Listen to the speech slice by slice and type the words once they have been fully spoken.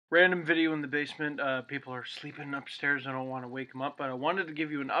Random video in the basement. People are sleeping upstairs. I don't want to wake them up, but I wanted to give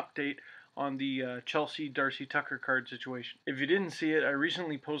you an update on the Chelsea Darcy Tucker card situation. If you didn't see it, I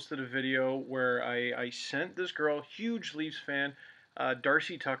recently posted a video where I sent this girl, huge Leafs fan,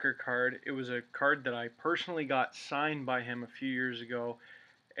 Darcy Tucker card. It was a card that I personally got signed by him a few years ago,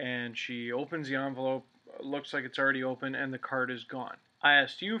 and she opens the envelope, looks like it's already open, and the card is gone. I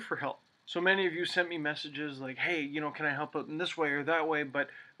asked you for help. So many of you sent me messages like, hey, can I help out in this way or that way? But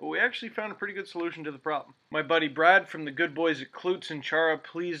we actually found a pretty good solution to the problem. My buddy Brad from the good boys at Klutz and Chara,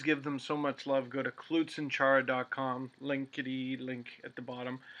 please give them so much love. Go to klutzandchara.com, link at the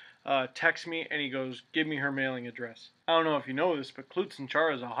bottom. Text me and he goes, give me her mailing address. I don't know if you know this, but Klutz and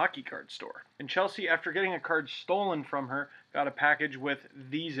Chara is a hockey card store. And Chelsea, after getting a card stolen from her, got a package with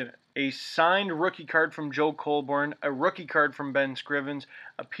these in it. A signed rookie card from Joe Colborne, a rookie card from Ben Scrivens,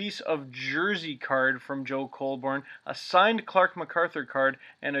 a piece of jersey card from Joe Colborne, a signed Clark MacArthur card,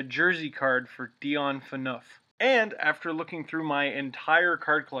 and a jersey card for Dion Phaneuf. And after looking through my entire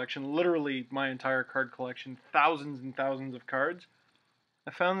card collection, literally my entire card collection, thousands and thousands of cards,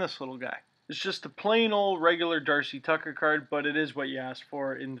 I found this little guy. It's just a plain old regular Darcy Tucker card, but it is what you asked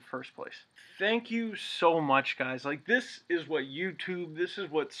for in the first place. Thank you so much, guys. Like, this is what YouTube, this is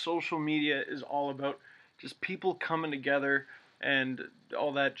what social media is all about. Just people coming together and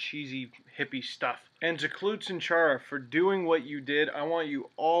all that cheesy hippie stuff. And to Klutz and Chara for doing what you did, I want you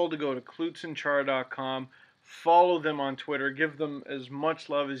all to go to klutzandchara.com, follow them on Twitter, give them as much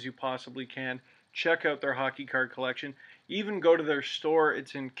love as you possibly can. Check out their hockey card collection. Even go to their store.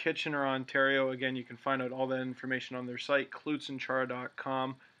 It's in Kitchener, Ontario. Again, you can find out all that information on their site,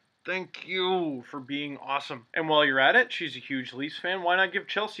 klutzandchara.com. Thank you for being awesome. And while you're at it, she's a huge Leafs fan. Why not give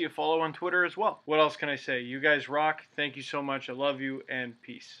Chelsea a follow on Twitter as well? What else can I say? You guys rock. Thank you so much. I love you, and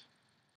peace.